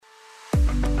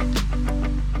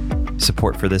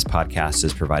Support for this podcast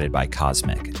is provided by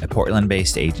Cosmic, a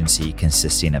Portland-based agency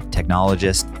consisting of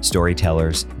technologists,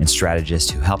 storytellers, and strategists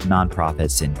who help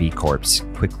nonprofits and B Corps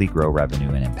quickly grow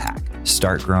revenue and impact.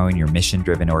 Start growing your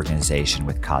mission-driven organization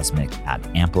with Cosmic at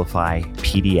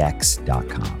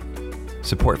amplifypdx.com.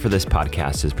 Support for this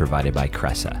podcast is provided by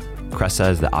Cresa.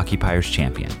 Cresa is the Occupier's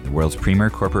Champion, the world's premier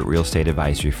corporate real estate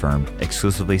advisory firm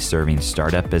exclusively serving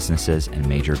startup businesses and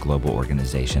major global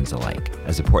organizations alike.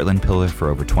 As a Portland pillar for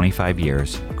over 25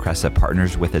 years, Cresa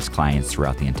partners with its clients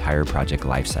throughout the entire project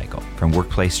lifecycle, from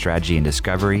workplace strategy and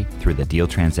discovery through the deal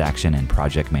transaction and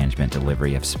project management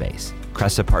delivery of space.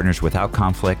 Cresa partners without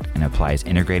conflict and applies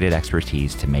integrated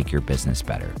expertise to make your business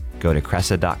better. Go to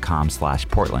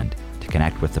cresa.com/Portland to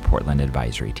connect with the Portland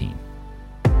advisory team.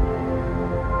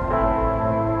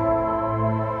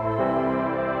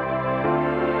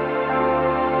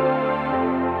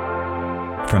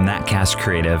 From ThatCast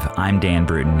Creative, I'm Dan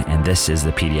Bruton, and this is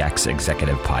the PDX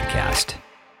Executive Podcast,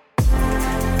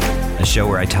 a show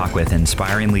where I talk with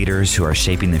inspiring leaders who are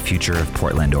shaping the future of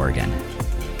Portland, Oregon.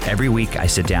 Every week, I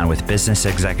sit down with business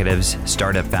executives,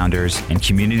 startup founders, and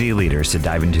community leaders to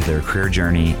dive into their career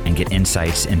journey and get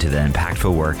insights into the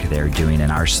impactful work they're doing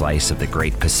in our slice of the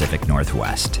great Pacific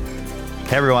Northwest.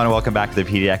 Hey everyone, welcome back to the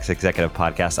PDX Executive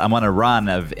Podcast. I'm on a run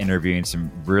of interviewing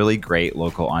some really great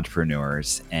local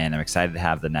entrepreneurs, and I'm excited to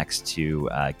have the next two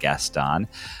guests on,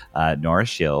 Nora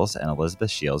Shields and Elizabeth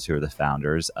Shields, who are the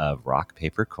founders of Rock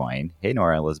Paper Coin. Hey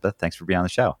Nora and Elizabeth, thanks for being on the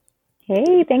show.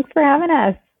 Hey, thanks for having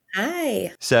us.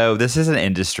 Hi. So this is an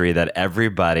industry that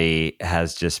everybody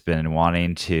has just been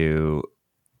wanting to.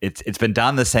 It's been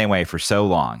done the same way for so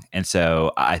long. And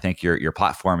so I think your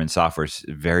platform and software is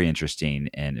very interesting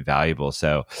and valuable.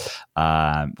 So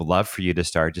would love for you to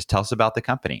start. Just tell us about the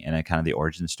company and kind of the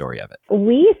origin story of it.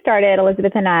 We started,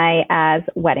 Elizabeth and I, as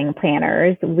wedding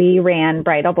planners. We ran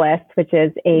Bridal Bliss, which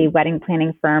is a wedding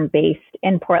planning firm based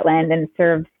in Portland and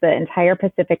serves the entire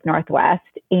Pacific Northwest.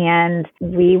 And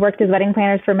we worked as wedding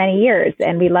planners for many years,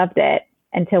 and we loved it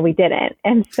until we didn't.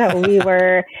 And so we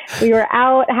were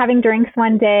out having drinks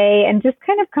one day and just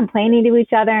kind of complaining to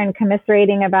each other and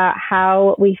commiserating about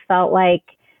how we felt like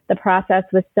the process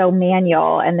was so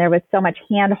manual and there was so much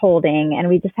hand holding, and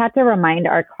we just had to remind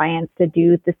our clients to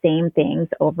do the same things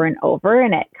over and over.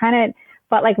 And it kind of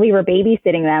felt like we were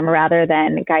babysitting them rather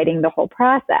than guiding the whole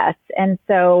process. And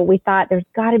so we thought there's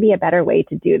got to be a better way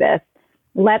to do this.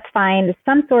 Let's find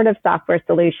some sort of software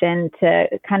solution to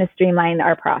kind of streamline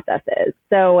our processes.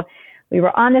 So we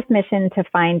were on this mission to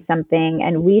find something,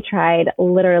 and we tried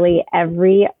literally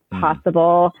every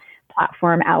possible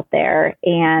platform out there,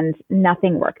 and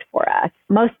nothing worked for us.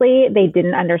 Mostly they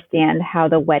didn't understand how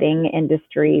the wedding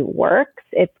industry works.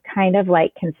 It's kind of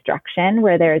like construction,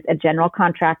 where there's a general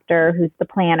contractor who's the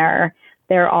planner.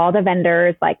 There are all the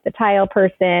vendors like the tile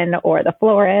person or the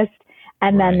florist.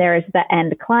 And then there's the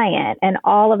end client, and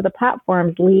all of the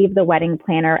platforms leave the wedding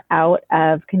planner out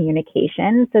of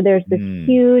communication. So there's this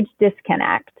huge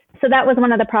disconnect. So that was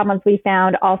one of the problems we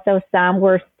found. Also, some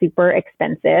were super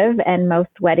expensive, and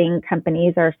most wedding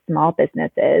companies are small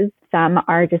businesses. Some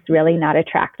are just really not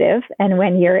attractive. And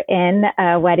when you're in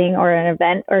a wedding or an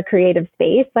event or creative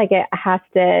space, like it has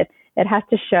to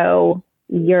show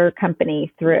your company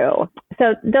through.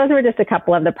 So those were just a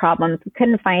couple of the problems. We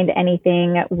couldn't find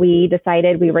anything. We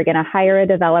decided we were going to hire a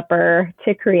developer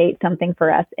to create something for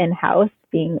us in-house,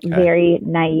 being very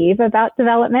naive about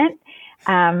development.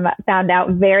 Found out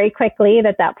very quickly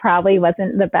that probably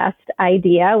wasn't the best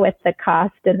idea with the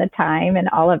cost and the time and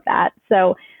all of that.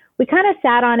 So we kind of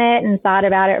sat on it and thought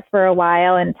about it for a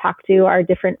while and talked to our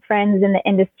different friends in the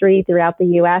industry throughout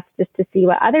the U.S. just to see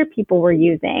what other people were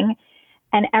using.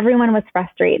 And everyone was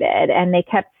frustrated, and they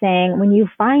kept saying, when you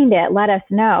find it, let us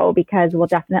know, because we'll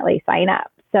definitely sign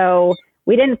up. So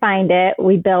we didn't find it.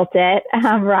 We built it,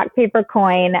 Rock Paper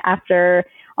Coin. After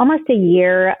almost a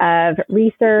year of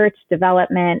research,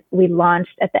 development, we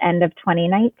launched at the end of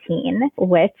 2019,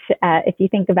 which, if you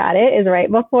think about it, is right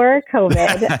before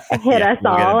COVID hit us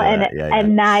all and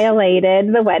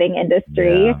annihilated the wedding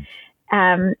industry.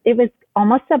 Yeah. It was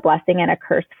almost a blessing and a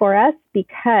curse for us,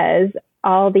 because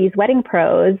all these wedding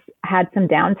pros had some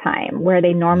downtime where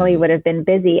they normally would have been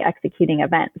busy executing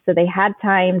events. So they had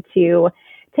time to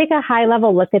take a high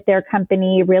level look at their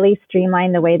company, really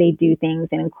streamline the way they do things,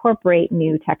 and incorporate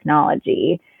new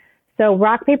technology. So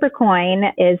Rock Paper Coin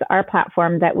is our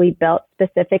platform that we built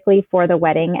specifically for the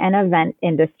wedding and event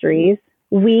industries.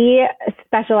 We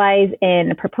specialize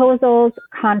in proposals,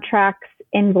 contracts,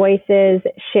 invoices,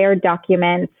 shared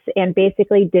documents, and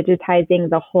basically digitizing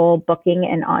the whole booking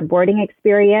and onboarding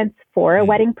experience for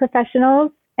wedding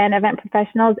professionals. and event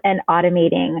professionals and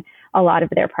automating a lot of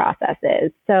their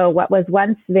processes. So what was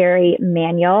once very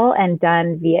manual and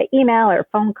done via email or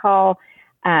phone call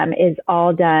is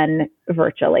all done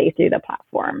virtually through the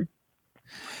platform.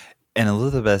 And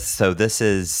Elizabeth, so this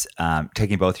is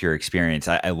taking both your experience.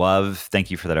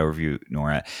 Thank you for that overview,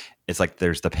 Nora. It's like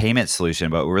there's the payment solution,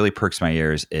 but what really perks my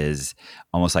ears is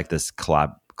almost like this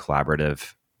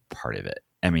collaborative part of it.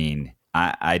 I mean,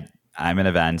 I'm in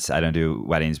events. I don't do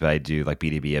weddings, but I do like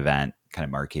B2B event kind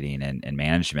of marketing and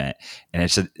management. And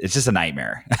it's just a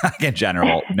nightmare in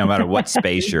general, no matter what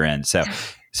space you're in. So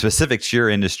specific to your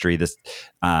industry, this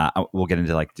we'll get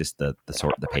into like just the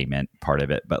payment part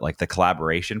of it, but like the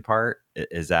collaboration part,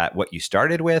 is that what you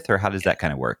started with, or how does that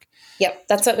kind of work? Yep,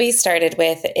 that's what we started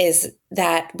with, is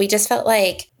that we just felt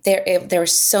like there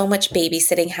was so much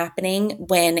babysitting happening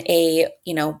when a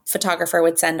photographer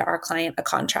would send our client a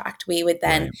contract. We would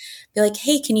then be like,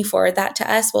 hey, can you forward that to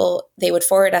us? Well, they would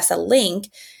forward us a link.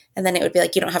 And then it would be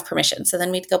like, you don't have permission. So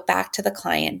then we'd go back to the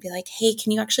client and be like, hey,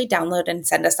 can you actually download and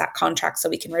send us that contract so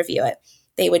we can review it?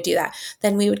 They would do that.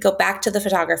 Then we would go back to the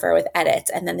photographer with edits,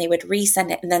 and then they would resend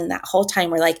it. And then that whole time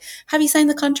we're like, have you signed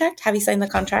the contract? Have you signed the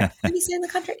contract? Have you signed the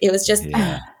contract? It was just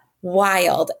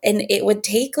wild. And it would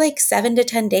take like 7 to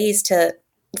 10 days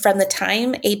from the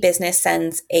time a business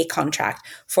sends a contract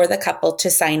for the couple to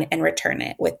sign and return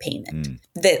it with payment,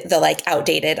 the like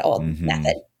outdated old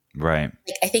method. Right.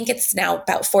 I think it's now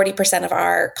about 40% of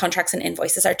our contracts and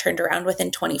invoices are turned around within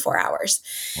 24 hours.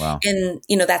 Wow. And,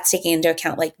 that's taking into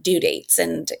account like due dates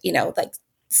and,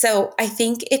 so I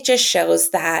think it just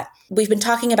shows that we've been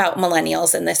talking about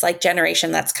millennials and this like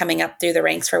generation that's coming up through the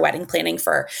ranks for wedding planning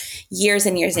for years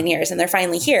and years and years. And they're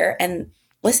finally here. And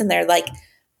listen, they're like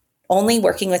only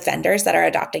working with vendors that are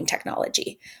adopting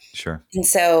technology. Sure. And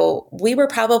so we were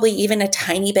probably even a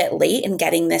tiny bit late in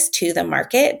getting this to the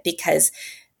market because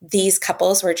these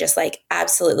couples were just like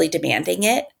absolutely demanding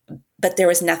it, but there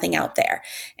was nothing out there.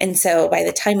 And so by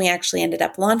the time we actually ended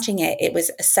up launching it, it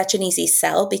was such an easy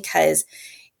sell because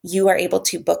you are able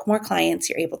to book more clients,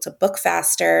 you're able to book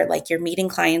faster, like you're meeting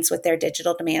clients with their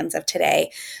digital demands of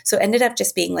today. So it ended up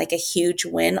just being like a huge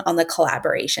win on the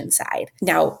collaboration side.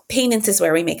 Now, payments is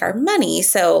where we make our money.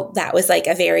 So that was like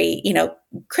a very,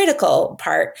 critical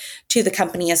part to the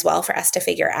company as well for us to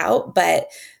figure out. But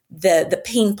the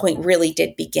pain point really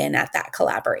did begin at that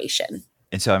collaboration.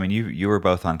 And so, I mean, you were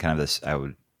both on kind of this, I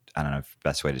don't know if the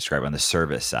best way to describe it, on the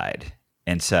service side.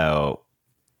 And so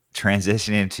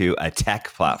transitioning to a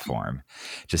tech platform,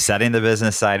 just setting the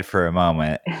business side for a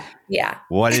moment. Yeah.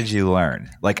 What did you learn?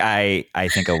 Like, I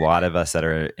think a lot of us that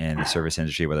are in the service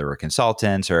industry, whether we're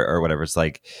consultants or whatever, it's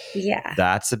like,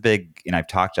 that's a big, and I've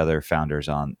talked to other founders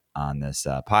on this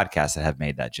podcast that have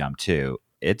made that jump too.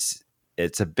 It's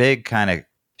a big kind of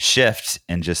shift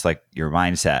in just like your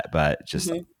mindset, but just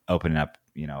opening up,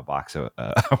 a box of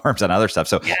worms and other stuff.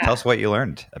 So tell us what you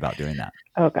learned about doing that.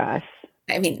 Oh gosh.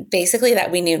 I mean, basically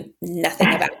that we knew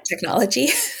nothing about technology.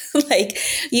 Like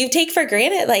you take for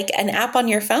granted, like an app on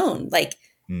your phone, like,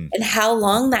 and how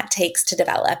long that takes to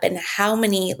develop and how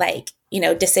many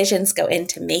decisions go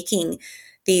into making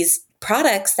these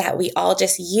products that we all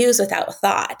just use without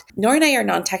thought. Nora and I are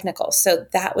non-technical. So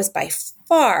that was by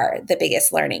far the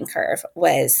biggest learning curve,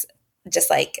 was just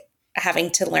like having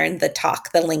to learn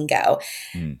the lingo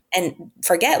and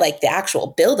forget like the actual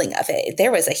building of it.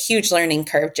 There was a huge learning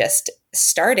curve just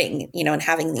starting, and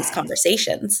having these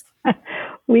conversations.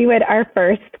 Our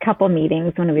first couple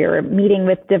meetings when we were meeting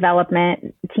with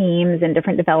development teams and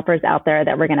different developers out there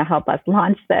that were going to help us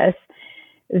launch this,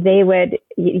 they would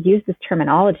use this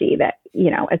terminology that,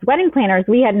 as wedding planners,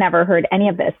 we had never heard any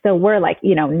of this. So we're like,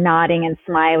 nodding and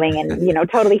smiling and,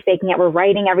 totally faking it. We're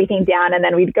writing everything down and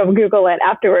then we'd go Google it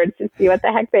afterwards to see what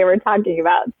the heck they were talking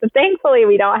about. So thankfully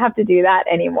we don't have to do that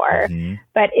anymore.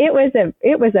 But it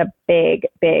was a big,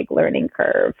 big learning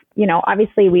curve.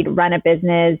 Obviously we'd run a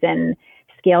business and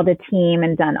scaled a team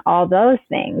and done all those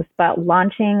things, but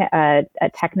launching a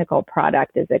technical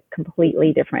product is a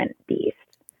completely different beast.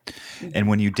 And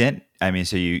when you didn't, I mean,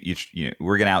 so you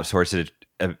we're going to outsource it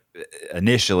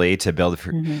initially to build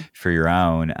it for your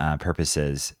own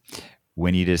purposes.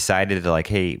 When you decided to like,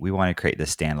 hey, we want to create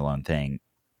this standalone thing,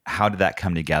 how did that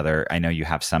come together? I know you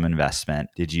have some investment.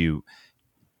 Did you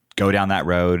go down that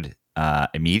road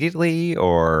immediately,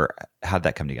 or how did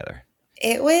that come together?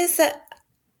 It was,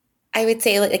 I would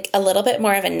say, like a little bit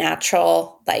more of a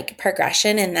natural like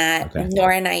progression in that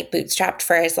Nora and I bootstrapped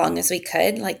for as long as we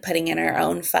could, like putting in our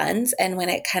own funds. And when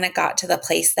it kind of got to the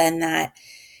place then that,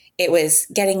 it was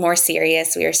getting more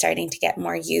serious. We were starting to get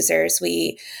more users.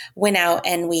 We went out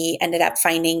and we ended up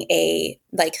finding a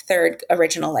third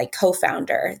original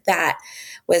co-founder that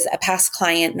was a past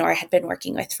client Nora had been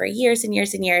working with for years and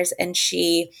years and years. And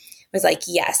she was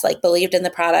yes, believed in the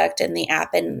product and the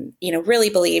app and, really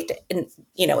believed in,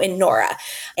 in Nora.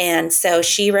 And so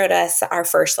she wrote us our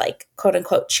first quote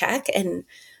unquote check. And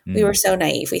we were so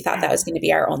naive. We thought that was going to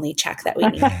be our only check that we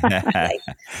needed.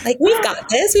 We've got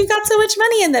this. We've got so much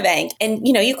money in the bank. And,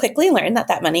 you quickly learn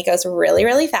that money goes really,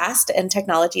 really fast and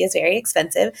technology is very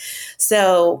expensive.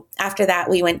 So after that,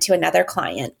 we went to another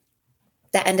client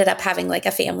that ended up having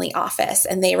a family office,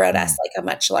 and they wrote us a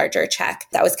much larger check.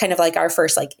 That was kind of our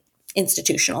first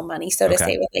institutional money, so to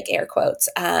say, with air quotes.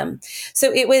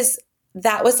 So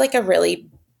that was a really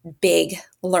big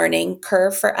learning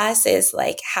curve for us, is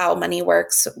how money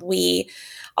works. We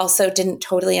also didn't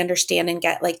totally understand and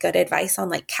get good advice on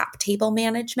cap table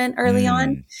management early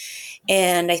on.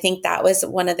 And I think that was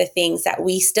one of the things that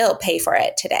we still pay for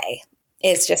it today,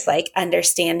 is just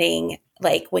understanding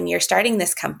when you're starting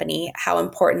this company, how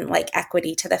important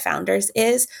equity to the founders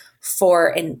is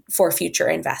for future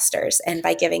investors. And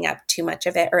by giving up too much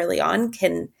of it early on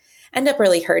can end up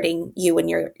really hurting you when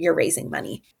you're raising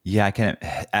money. Yeah,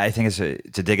 I think it's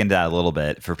to dig into that a little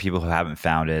bit for people who haven't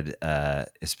founded a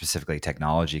specifically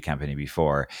technology company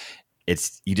before.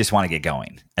 You just want to get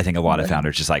going. I think a lot of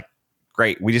founders just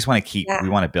great, we just want to we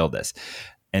want to build this.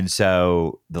 And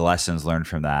so the lessons learned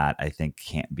from that, I think,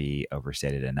 can't be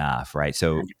overstated enough, right?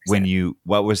 So 100%.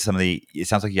 What was it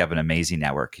sounds like you have an amazing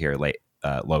network here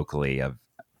locally of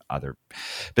other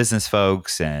business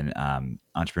folks and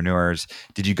entrepreneurs.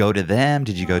 Did you go to them?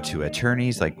 Did you go to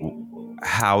attorneys?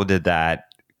 How did that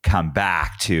come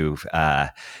back to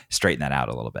straighten that out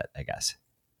a little bit, I guess?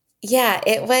 Yeah,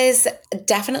 it was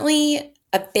definitely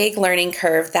a big learning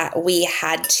curve that we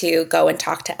had to go and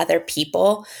talk to other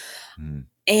people.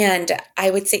 And I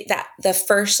would say that the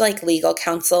first legal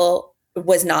counsel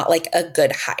was not a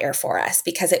good hire for us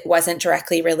because it wasn't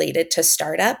directly related to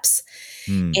startups.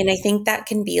 And I think that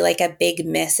can be a big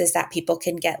miss, is that people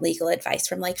can get legal advice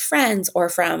from friends or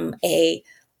from a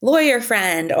lawyer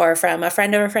friend or from a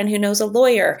friend of a friend who knows a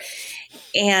lawyer.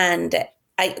 And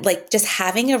I just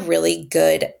having a really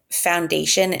good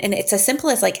foundation. And it's as simple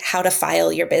as how to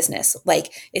file your business.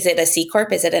 Is it a C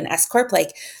Corp? Is it an S Corp?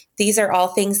 These are all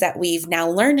things that we've now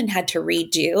learned and had to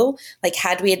redo.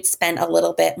 Had we had spent a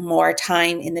little bit more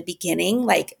time in the beginning,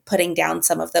 putting down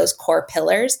some of those core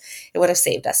pillars, it would have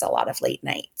saved us a lot of late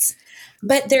nights.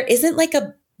 But there isn't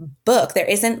a book. There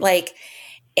isn't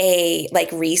a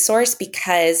resource,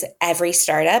 because every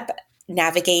startup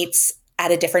navigates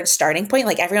at a different starting point.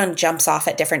 Everyone jumps off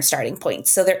at different starting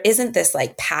points. So there isn't this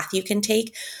path you can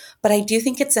take. But I do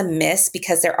think it's a miss,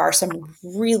 because there are some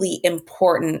really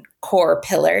important core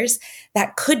pillars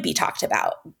that could be talked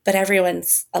about, but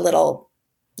everyone's a little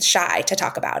shy to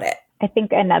talk about it. I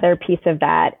think another piece of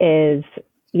that is,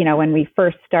 when we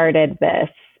first started this,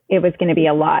 it was going to be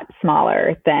a lot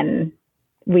smaller than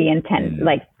we intend.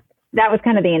 That was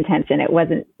kind of the intention.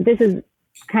 This has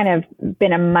kind of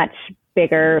been a much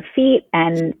bigger feat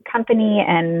and company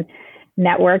and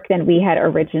network than we had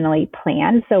originally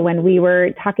planned. So when we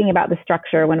were talking about the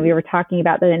structure, when we were talking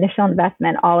about the initial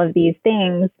investment, all of these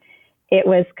things, it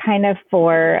was kind of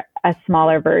for a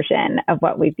smaller version of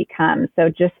what we've become. So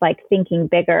just thinking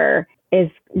bigger is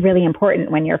really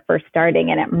important when you're first starting,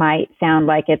 and it might sound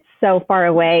like it's so far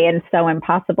away and so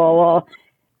impossible. Well,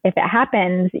 if it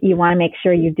happens, you want to make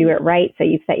sure you do it right, so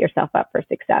you set yourself up for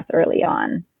success early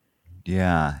on.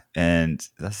 Yeah. And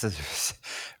that's a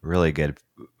really good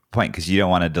point, because you don't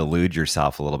want to delude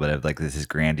yourself a little bit of this is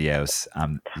grandiose,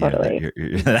 totally.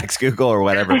 You're the next Google or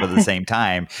whatever, but at the same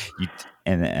time,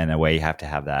 in a way, you have to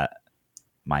have that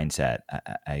mindset,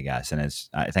 I guess. And it's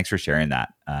thanks for sharing that.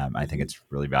 I think it's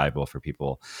really valuable for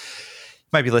people who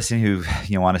might be listening who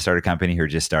want to start a company, who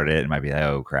just started it and might be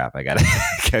oh crap, I got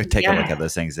to go take a look at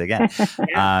those things again.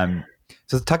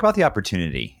 So talk about the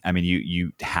opportunity. I mean,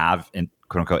 you have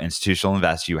quote unquote institutional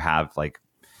investors, you have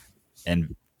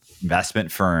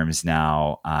investment firms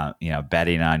now,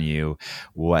 betting on you.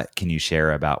 What can you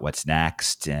share about what's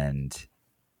next and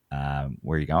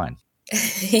where are you going?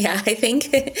 Yeah, I think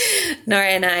Nora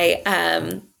and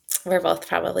I, we're both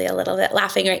probably a little bit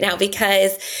laughing right now,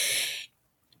 because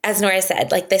as Nora said,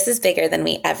 this is bigger than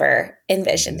we ever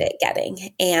envisioned it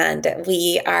getting. And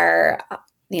we are,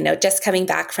 just coming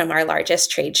back from our largest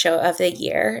trade show of the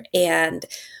year. And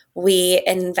we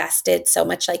invested so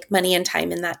much like money and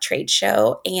time in that trade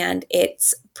show. And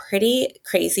it's pretty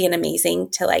crazy and amazing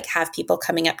to like have people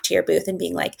coming up to your booth and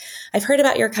being like, I've heard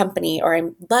about your company, or I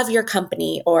love your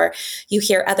company, or you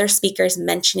hear other speakers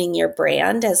mentioning your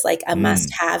brand as like a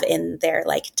must have in their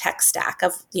like tech stack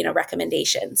of,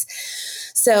 recommendations.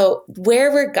 So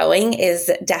where we're going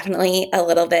is definitely a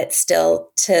little bit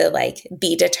still to like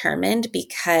be determined,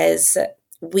 because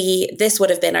this would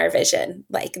have been our vision.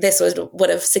 Like this would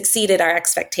have succeeded our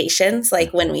expectations,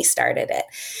 like when we started it.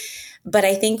 But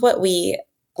I think what we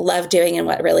love doing and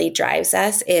what really drives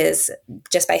us is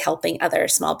just by helping other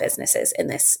small businesses in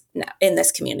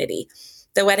this community.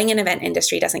 The wedding and event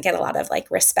industry doesn't get a lot of like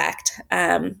respect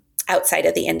outside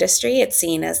of the industry. It's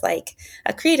seen as like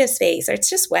a creative space, or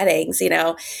it's just weddings,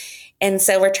 And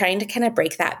so we're trying to kind of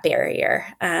break that barrier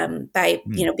by,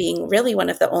 being really one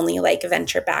of the only like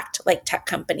venture-backed like tech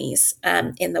companies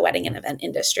in the wedding and event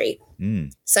industry.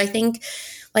 So I think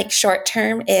like short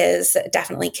term is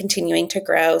definitely continuing to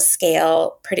grow,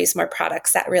 scale, produce more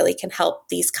products that really can help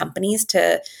these companies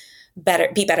to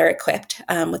be better equipped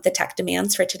with the tech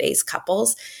demands for today's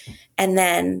couples. And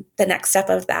then the next step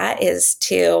of that is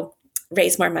to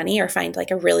raise more money or find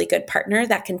like a really good partner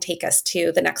that can take us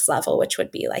to the next level, which would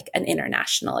be like an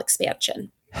international expansion.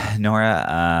 Nora,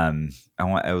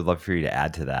 I would love for you to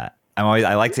add to that.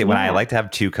 I like to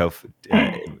have two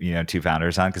two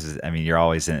founders on, because you're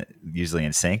always usually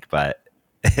in sync, but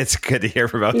it's good to hear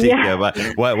from both of you.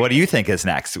 But what do you think is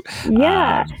next?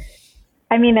 Yeah.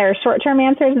 There are short-term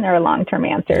answers and there are long-term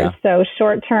answers. Yeah. So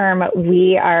short-term,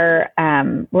 we're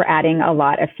adding a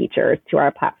lot of features to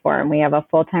our platform. We have a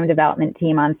full-time development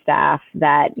team on staff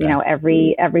that,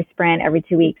 every sprint, every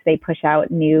 2 weeks, they push out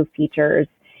new features.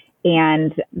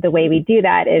 And the way we do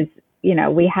that is,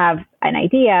 we have an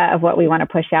idea of what we want to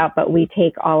push out, but we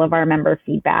take all of our member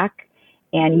feedback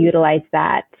and utilize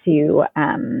that to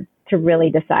really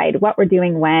decide what we're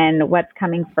doing when, what's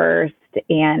coming first,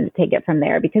 and take it from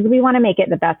there, because we want to make it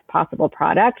the best possible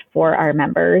product for our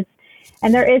members.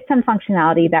 And there is some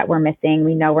functionality that we're missing.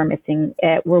 We know we're missing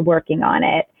it. We're working on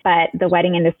it. But the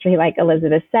wedding industry, like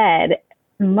Elizabeth said,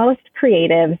 most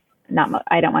creatives,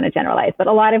 I don't want to generalize, but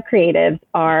a lot of creatives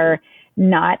are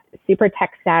not super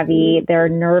tech savvy. They're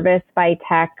nervous by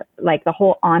tech. Like the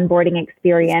whole onboarding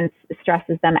experience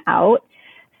stresses them out.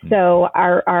 So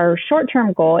our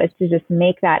short-term goal is to just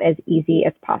make that as easy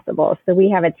as possible. So we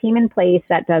have a team in place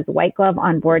that does white glove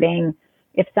onboarding.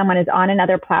 If someone is on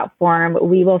another platform,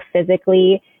 we will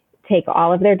physically take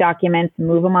all of their documents,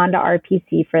 move them onto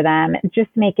RPC for them,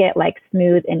 just make it like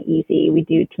smooth and easy. We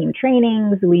do team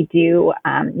trainings. We do,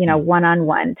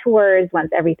 one-on-one tours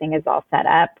once everything is all set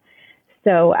up.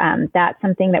 So that's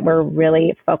something that we're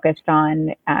really focused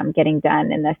on getting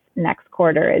done in this next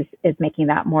quarter is making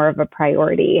that more of a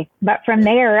priority. But from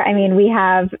there, we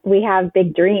have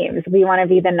big dreams. We want to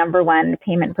be the number one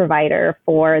payment provider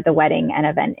for the wedding and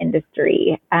event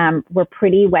industry. We're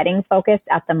pretty wedding focused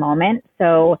at the moment.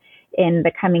 So in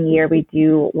the coming year, we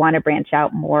do want to branch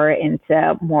out more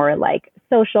into more like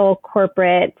social,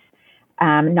 corporate,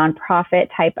 nonprofit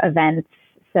type events.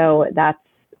 So that's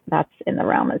in the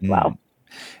realm as well.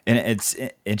 And it's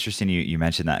interesting you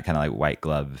mentioned that kind of like white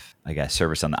glove, I guess,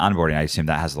 service on the onboarding. I assume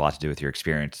that has a lot to do with your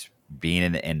experience being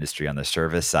in the industry on the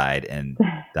service side, and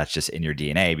that's just in your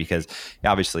DNA, because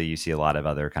obviously you see a lot of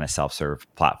other kind of self-serve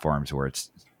platforms where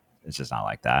it's just not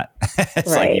like that.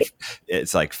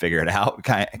 It's like figure it out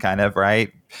kind of,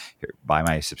 right? Here, buy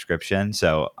my subscription.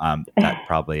 So that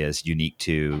probably is unique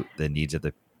to the needs of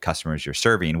the customers you're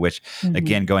serving, which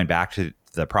again, going back to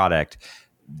the product,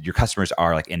 your customers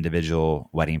are like individual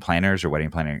wedding planners or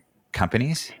wedding planning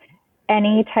companies?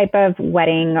 Any type of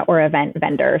wedding or event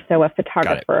vendor. So a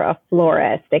photographer, a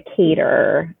florist, a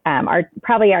caterer. Our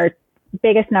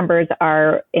biggest numbers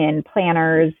are in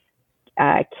planners,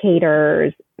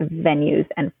 caterers, venues,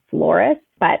 and florists.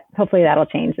 But hopefully that'll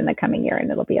change in the coming year and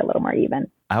it'll be a little more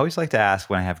even. I always like to ask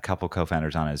when I have a couple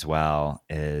co-founders on as well,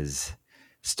 is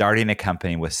starting a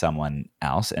company with someone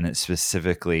else, and it's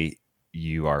specifically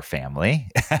you are family,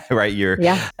 right?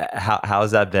 How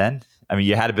has that been?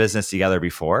 You had a business together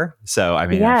before, so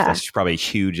that's probably a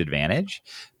huge advantage.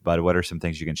 But what are some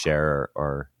things you can share,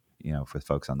 or with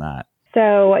folks on that?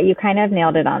 So you kind of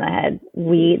nailed it on the head.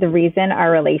 The reason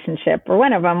our relationship, or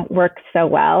one of them, works so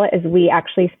well is we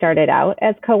actually started out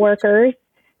as coworkers.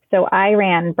 So I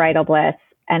ran Bridal Bliss,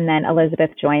 and then Elizabeth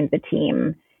joined the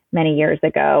team many years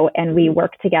ago, and we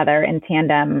worked together in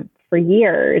tandem for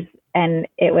years. And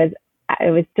it was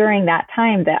during that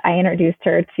time that I introduced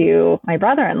her to my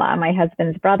brother-in-law, my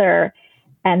husband's brother.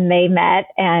 and they met,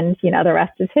 and, the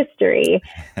rest is history.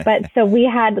 But so we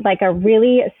had like a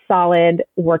really solid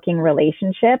working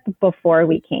relationship before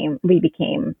we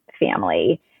became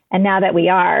family. And now that we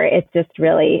are, it's just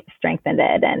really strengthened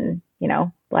it, and,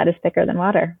 blood is thicker than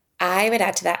water. I would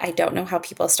add to that, I don't know how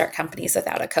people start companies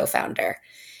without a co-founder.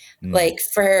 Like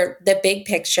for the big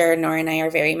picture, Nora and I are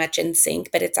very much in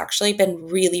sync, but it's actually been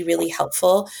really, really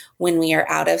helpful when we are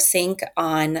out of sync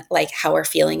on like how we're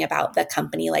feeling about the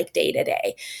company, like day to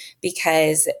day.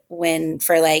 Because when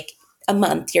for like a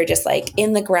month, you're just like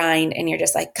in the grind and you're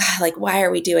just like, God, like, why are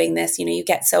we doing this? You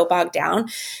get so bogged down.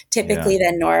 Typically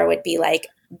then Nora would be like,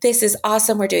 this is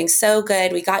awesome. We're doing so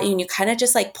good. We got you. And you kind of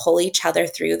just like pull each other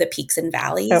through the peaks and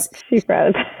valleys. Oh, she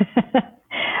froze.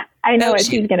 I know what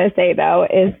she's going to say, though,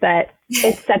 is that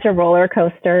it's such a roller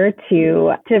coaster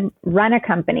to run a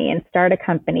company and start a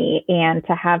company, and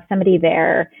to have somebody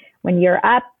there when you're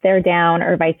up, they're down,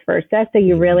 or vice versa. So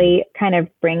you really kind of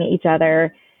bring each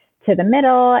other to the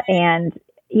middle, and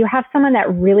you have someone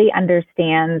that really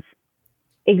understands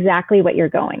exactly what you're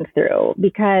going through,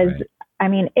 because, I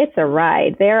mean, it's a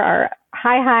ride. There are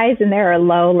high highs and there are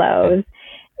low lows.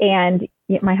 And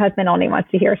my husband only wants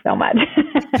to hear so much.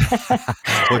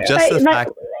 Well, just the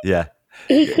fact,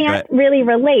 he can't really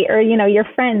relate, or, your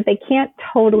friends, they can't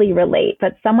totally relate,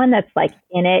 but someone that's like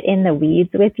in it, in the weeds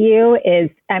with you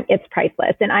is, it's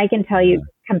priceless. And I can tell you,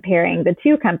 comparing the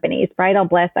two companies, Bridal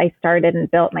Bliss, I started and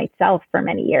built myself for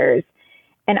many years,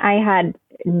 and I had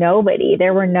nobody.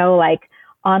 There were no like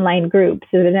online groups.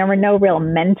 So there were no real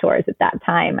mentors at that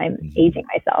time. I'm aging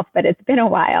myself, but it's been a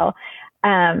while.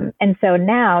 And so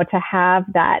now to have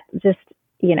that just,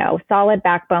 solid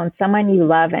backbone, someone you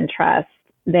love and trust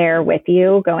there with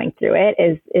you going through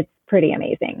it's pretty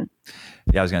amazing.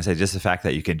 Yeah, I was going to say, just the fact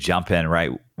that you could jump in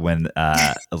right when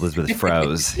Elizabeth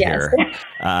froze here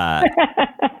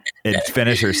and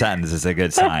finish her sentence is a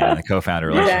good sign in the co-founder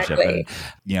relationship. Exactly.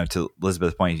 And, to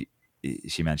Elizabeth's point,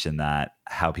 she mentioned that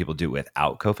how people do it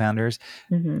without co-founders,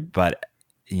 but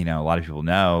a lot of people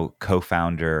know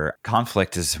co-founder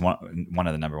conflict is one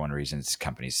of the number one reasons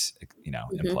companies,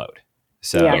 implode.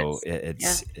 So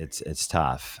it's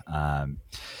tough.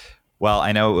 Well,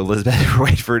 I know Elizabeth, we're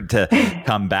waiting for it to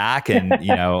come back, and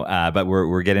but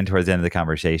we're getting towards the end of the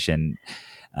conversation.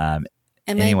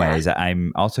 Anyways,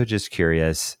 I'm also just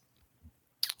curious,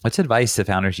 what's advice to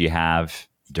founders you have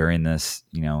during this,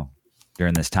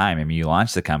 during this time? I mean, you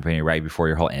launched the company right before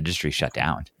your whole industry shut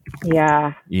down.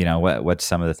 Yeah. What's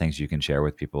some of the things you can share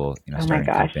with people, starting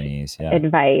companies? Yeah.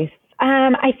 Advice.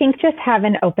 I think just have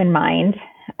an open mind.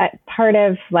 Part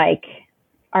of like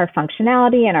our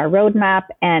functionality and our roadmap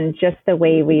and just the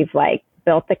way we've like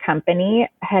built the company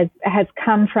has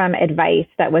come from advice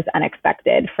that was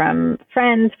unexpected from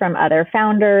friends, from other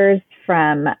founders,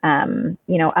 from,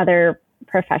 other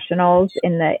professionals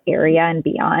in the area and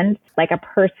beyond. Like a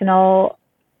personal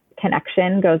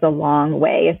connection goes a long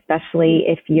way, especially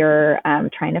if you're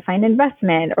trying to find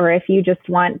investment, or if you just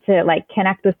want to like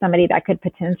connect with somebody that could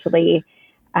potentially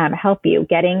help you.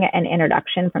 Getting an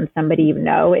introduction from somebody is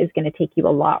going to take you a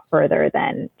lot further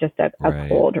than just a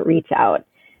cold reach out.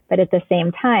 But at the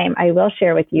same time, I will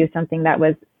share with you something that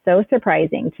was so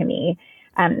surprising to me,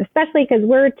 especially because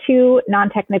we're two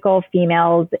non-technical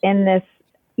females in this,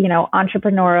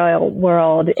 entrepreneurial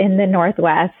world in the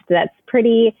Northwest that's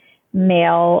pretty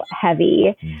male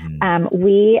heavy.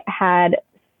 We had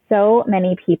so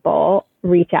many people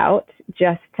reach out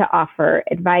just to offer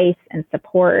advice and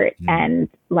support and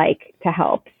like to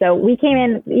help. So we came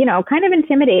in, kind of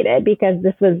intimidated, because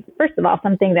this was, first of all,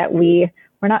 something that we're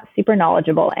not super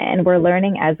knowledgeable in. We're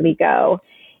learning as we go.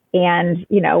 And,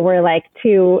 we're like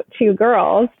two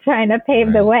girls trying to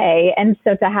pave the way. And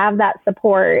so to have that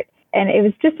support, and it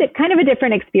was just kind of a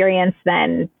different experience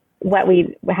than what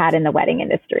we had in the wedding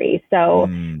industry. So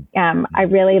I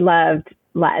really loved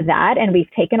that. And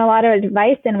we've taken a lot of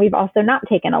advice, and we've also not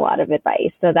taken a lot of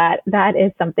advice. So that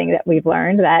is something that we've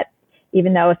learned, that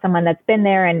even though someone that's been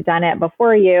there and done it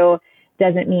before you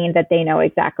doesn't mean that they know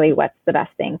exactly what's the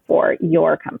best thing for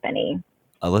your company.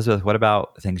 Elizabeth, what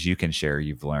about things you can share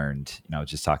you've learned?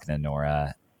 Just talking to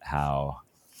Nora, how,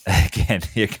 again,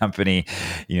 your company,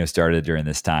 started during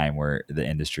this time where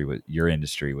your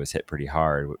industry was hit pretty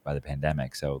hard by the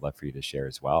pandemic. So I'd love for you to share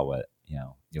as well what,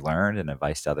 you learned and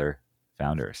advice to other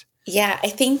founders. Yeah, I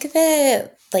think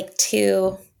the like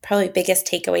two probably biggest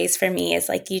takeaways for me is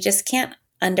like, you just can't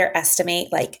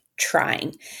underestimate like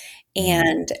trying.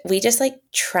 And we just like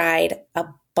tried a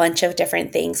bunch of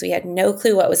different things. We had no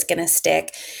clue what was going to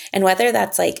stick. And whether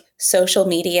that's like social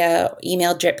media,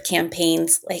 email drip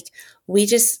campaigns, like we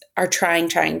just are trying.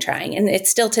 And it's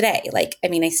still today. Like, I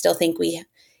mean, I still think we,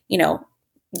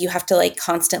 you have to like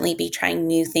constantly be trying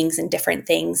new things and different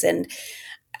things. And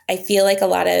I feel like a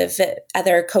lot of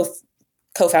other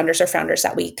co-founders or founders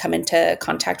that we come into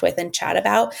contact with and chat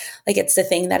about, like it's the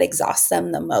thing that exhausts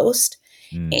them the most.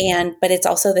 But it's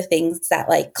also the things that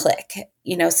like click,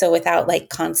 so without like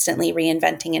constantly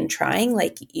reinventing and trying,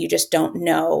 like you just don't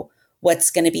know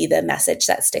what's going to be the message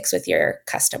that sticks with your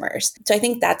customers. So I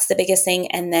think that's the biggest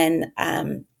thing. And then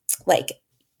like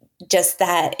just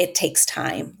that it takes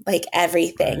time, like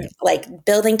everything, like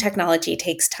building technology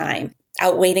takes time.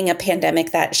 Outwaiting a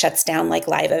pandemic that shuts down like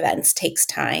live events takes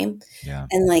time. Yeah.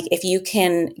 And like, if you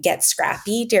can get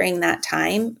scrappy during that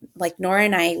time, like Nora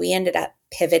and I, we ended up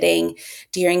pivoting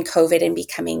during COVID and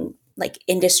becoming like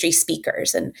industry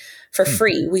speakers. And for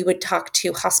free, we would talk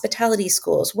to hospitality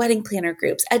schools, wedding planner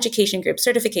groups, education groups,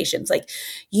 certifications, like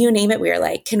you name it. We were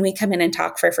like, can we come in and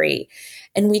talk for free?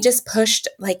 And we just pushed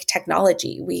like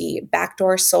technology. We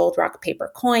backdoor sold rock, paper,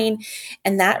 coin.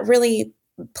 And that really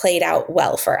played out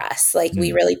well for us. Like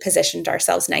we really positioned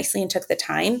ourselves nicely and took the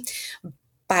time.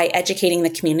 By educating the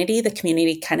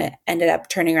community kind of ended up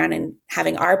turning around and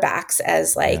having our backs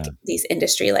as like these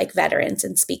industry like veterans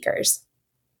and speakers.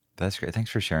 That's great. Thanks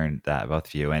for sharing that, both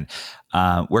of you. And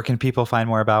where can people find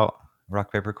more about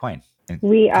Rock, Paper, Coin?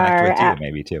 We are at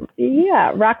maybe too.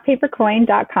 Yeah,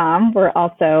 rockpapercoin.com. We're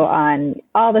also on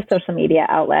all the social media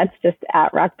outlets, just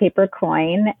at Rock Paper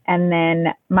Coin. And then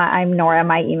I'm Nora.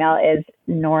 My email is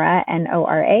Nora,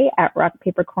 Nora, at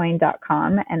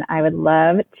rockpapercoin.com. And I would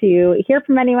love to hear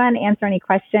from anyone, answer any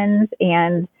questions,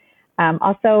 and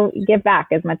also give back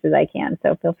as much as I can.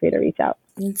 So feel free to reach out.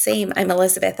 Same. I'm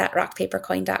Elizabeth at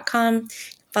rockpapercoin.com.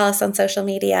 Follow us on social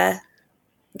media.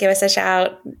 Give us a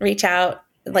shout. Reach out.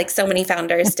 Like so many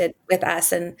founders did with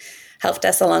us and helped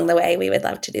us along the way. We would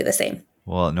love to do the same.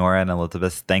 Well, Nora and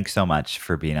Elizabeth, thanks so much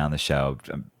for being on the show.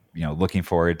 Looking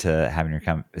forward to having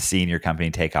seeing your company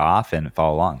take off and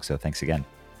follow along. So thanks again.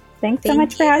 Thanks so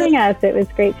much for having us. It was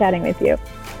great chatting with you.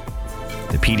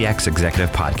 The PDX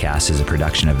Executive Podcast is a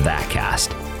production of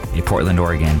ThatCast, a Portland,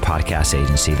 Oregon podcast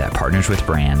agency that partners with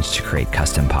brands to create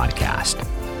custom podcasts.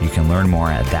 You can learn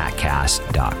more at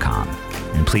thatcast.com.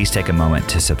 And please take a moment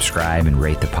to subscribe and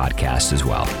rate the podcast as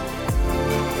well.